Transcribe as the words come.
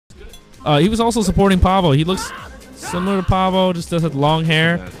He was also supporting Pavo. He looks similar to Pavo, just does have long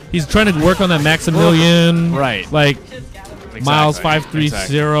hair. He's trying to work on that Maximilian, right? Like Miles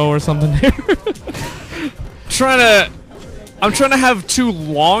 530 or something. I'm trying to have too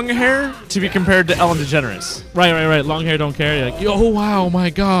long hair to be compared to Ellen DeGeneres. Right. Long hair don't care. You're like, oh wow, my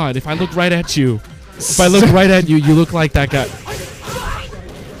God! If I look right at you, you look like that guy.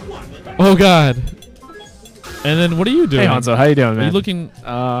 Oh God! And then what are you doing? Hey Hanzo, how you doing, man? Are you looking?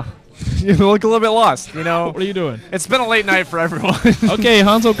 You look a little bit lost. You know. What are you doing? It's been a late night for everyone. Okay,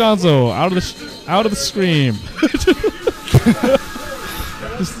 Hanzo Gonzo, out of the scream.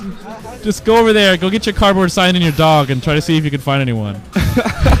 Just go over there. Go get your cardboard sign and your dog, and try to see if you can find anyone.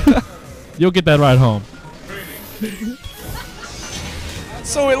 You'll get that ride home.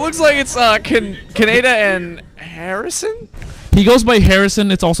 So it looks like it's Kineda and Harrison. He goes by Harrison.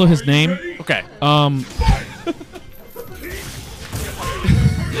 It's also his name. Okay. I'm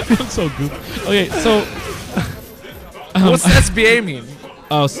so goofy. Okay, so what's SBA mean?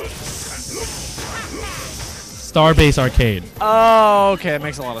 Oh, Starbase Arcade. Oh, okay, it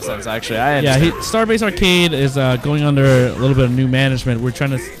makes a lot of sense actually. Starbase Arcade is going under a little bit of new management. We're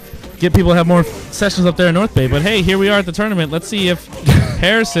trying to get people to have more sessions up there in North Bay. But hey, here we are at the tournament. Let's see if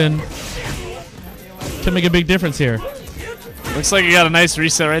Harrison can make a big difference here. Looks like you got a nice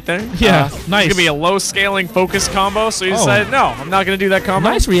reset right there. Yeah, nice. It's gonna be a low scaling focus combo, so you decided, no, I'm not gonna do that combo.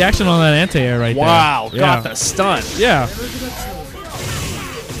 Nice reaction on that anti-air right there. Wow, got the stun. Yeah.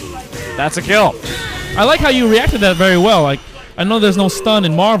 That's a kill. I like how you reacted to that very well. Like, I know there's no stun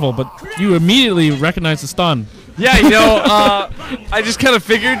in Marvel, but you immediately recognized the stun. Yeah, you know, I just kind of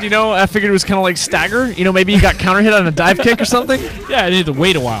figured, I figured it was kind of like stagger. Maybe you got counter hit on a dive kick or something. Yeah, I need to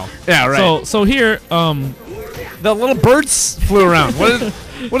wait a while. Yeah, right. So here, the little birds flew around. What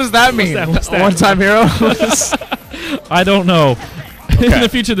does that mean? What's that? One-time hero? I don't know. Okay. In the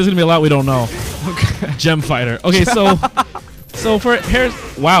future, there's gonna be a lot we don't know. Okay. Gem fighter. Okay, so for Harris,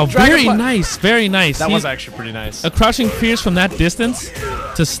 wow, very nice. That was actually pretty nice. A crouching fierce from that distance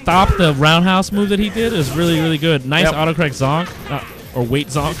to stop the roundhouse move that he did is really, really good. Nice autocorrect zonk. Or weight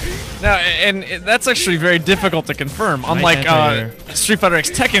zonk. Now, and that's actually very difficult to confirm, unlike Street Fighter X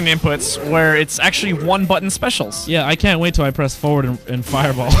Tekken inputs, where it's actually one-button specials. Yeah, I can't wait till I press forward and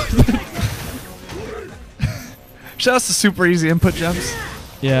fireball. Shout out to super easy input gems.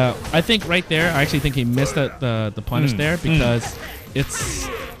 Yeah, I think right there, I actually think he missed the punish there because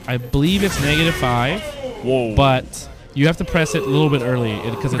I believe it's -5. Whoa. But you have to press it a little bit early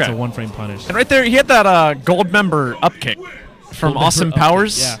because it's a one-frame punish. And right there, he had that gold member up kick from Awesome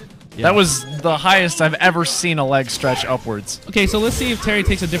Powers. Yeah. That was the highest I've ever seen a leg stretch upwards. Okay, so let's see if Terry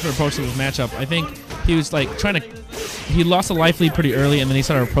takes a different approach to this matchup. I think he was like he lost a life lead pretty early, and then he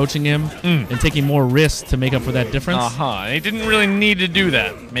started approaching him and taking more risks to make up for that difference. He didn't really need to do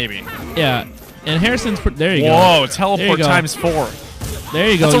that, maybe. Yeah, and Harrison's there you go. Whoa, teleport times 4. There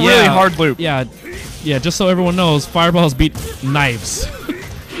you go. That's a really hard loop. Yeah, just so everyone knows, fireballs beat knives.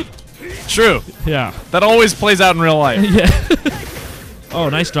 True. Yeah. That always plays out in real life. Yeah. Oh,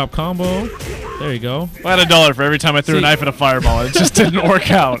 nice drop combo. There you go. I had $1 for every time I threw a knife at a fireball. It just didn't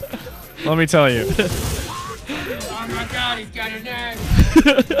work out. Let me tell you. Oh my God, he's got a knife.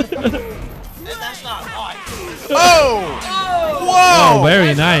 That's not right. Oh! Whoa! Oh,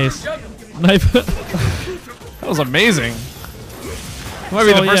 very nice. Knife. That was amazing. Might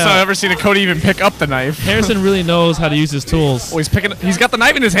be the first time I've ever seen a Cody even pick up the knife. Harrison really knows how to use his tools. Oh, he's got the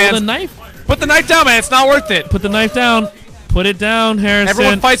knife in his hands. The knife. Put the knife down, man. It's not worth it. Put the knife down. Put it down, Harrison.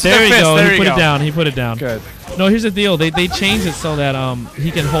 Everyone fights with their fists. There you go. He put it down. He put it down. Good. No, here's the deal. They changed it so that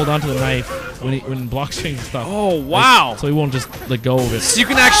he can hold onto the knife when blocks change and stuff. Oh wow! So he won't just let go of it. So you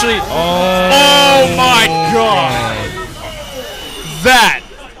can actually. Oh my God! That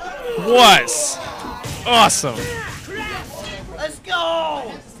was awesome. Let's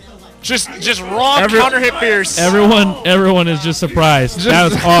go! Just raw counter hit fierce. Everyone is just surprised. That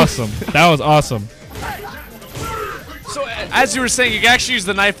was awesome. That was awesome. So as you were saying, you can actually use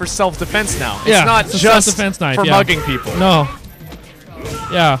the knife for self-defense now. It's not just self-defense knife for mugging people. No.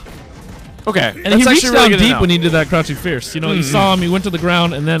 Yeah. Okay. And he reached down deep when he did that crouching fierce. You saw him. He went to the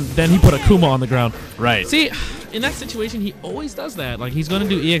ground, and then he put a Kuma on the ground. Right. See, in that situation, he always does that. Like, he's going to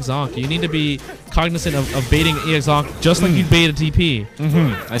do EX Zonk. You need to be cognizant of baiting EX Zonk just like you'd bait a TP.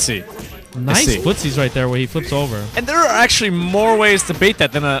 I see. Nice footsies right there where he flips over. And there are actually more ways to bait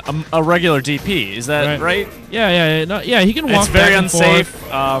that than a regular DP. Is that right? Yeah. No, yeah, he can walk It's very back and unsafe.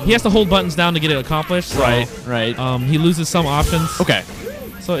 forth. He has to hold buttons down to get it accomplished. So, Right. He loses some options. Okay.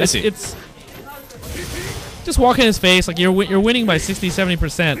 So it's just walk in his face. Like you're winning by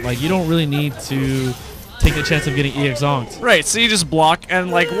 60-70%. Like you don't really need to take the chance of getting EX zonked. Right, so you just block,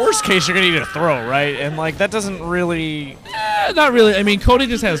 and like worst case, you're gonna need a throw, right? And like that doesn't really. Not really. I mean, Cody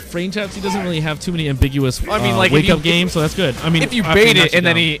just has frame traps. He doesn't really have too many ambiguous like wake up games, so that's good. I mean, if you after bait knocks it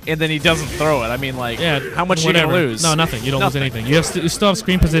and you then he doesn't throw it, I mean, like, yeah, how much are you whatever. gonna lose? No, nothing. You don't lose anything. You have you still have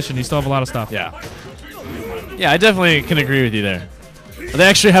screen position. You still have a lot of stuff. Yeah. Yeah, I definitely can agree with you there. They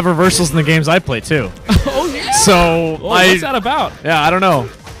actually have reversals in the games I play too. Oh yeah. So what's that about? Yeah, I don't know,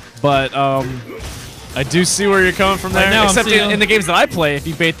 but I do see where you're coming from there. Right now, Except in the games that I play, if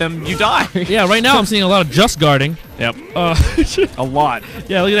you bait them, you die. Yeah, right now I'm seeing a lot of just guarding. Yep. A lot.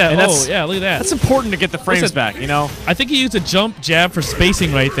 Yeah, look at that. And Yeah, look at that. That's important to get the frames back, you know? I think he used a jump jab for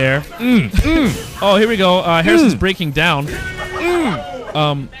spacing right there. Oh, here we go. Harrison's breaking down.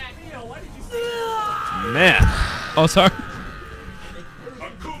 Man. Oh, sorry.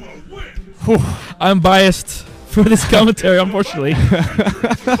 Whew. I'm biased for this commentary, unfortunately.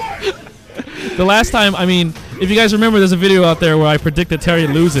 The last time, I mean, if you guys remember, there's a video out there where I predict that Terry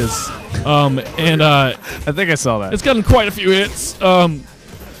loses. I think I saw that. It's gotten quite a few hits. And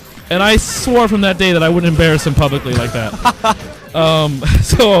I swore from that day that I wouldn't embarrass him publicly like that.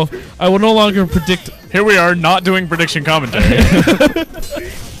 So I will no longer predict. Here we are, not doing prediction commentary.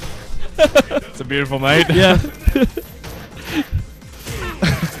 It's a beautiful night. Yeah.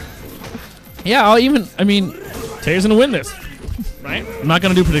 Yeah, I mean, Terry's gonna win this, right? I'm not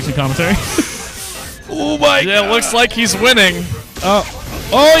gonna do prediction commentary. Oh my God. Yeah, it looks like he's winning. Oh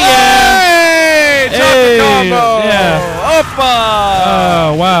yeah! Hey! Hey! Combo! Yeah. Oppa!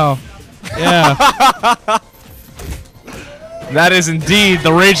 Oh wow! Yeah. That is indeed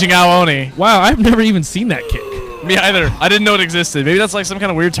the Raging Aoni. Wow, I've never even seen that kick. Me either. I didn't know it existed. Maybe that's like some kind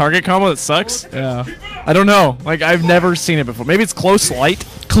of weird target combo that sucks. Yeah. I don't know. Like, I've never seen it before. Maybe it's close light.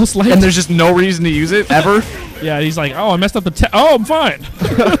 Close light. And there's just no reason to use it ever. Yeah, he's like, oh, I messed up the oh, I'm fine.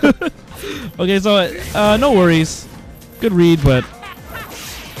 Okay, so no worries. Good read, but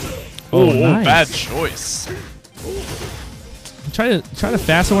oh, nice. Bad choice. Try to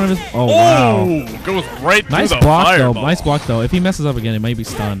fasten one of his. Oh wow! Goes right nice through the block fireball. though. Nice block though. If he messes up again, it might be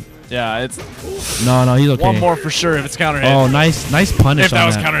stunned. Yeah, it's no, he's okay. one more for sure if it's counter hit. Oh, nice punish. If that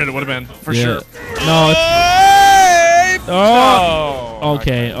was counter hit, it would have been for sure. No. Oh.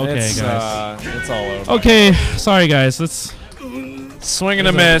 Okay, it's, guys. It's all over. Okay, sorry guys. Let's swing and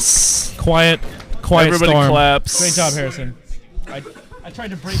a miss. Quiet Everybody storm. claps. Great job, Harrison. I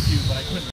tried to break you, but I couldn't.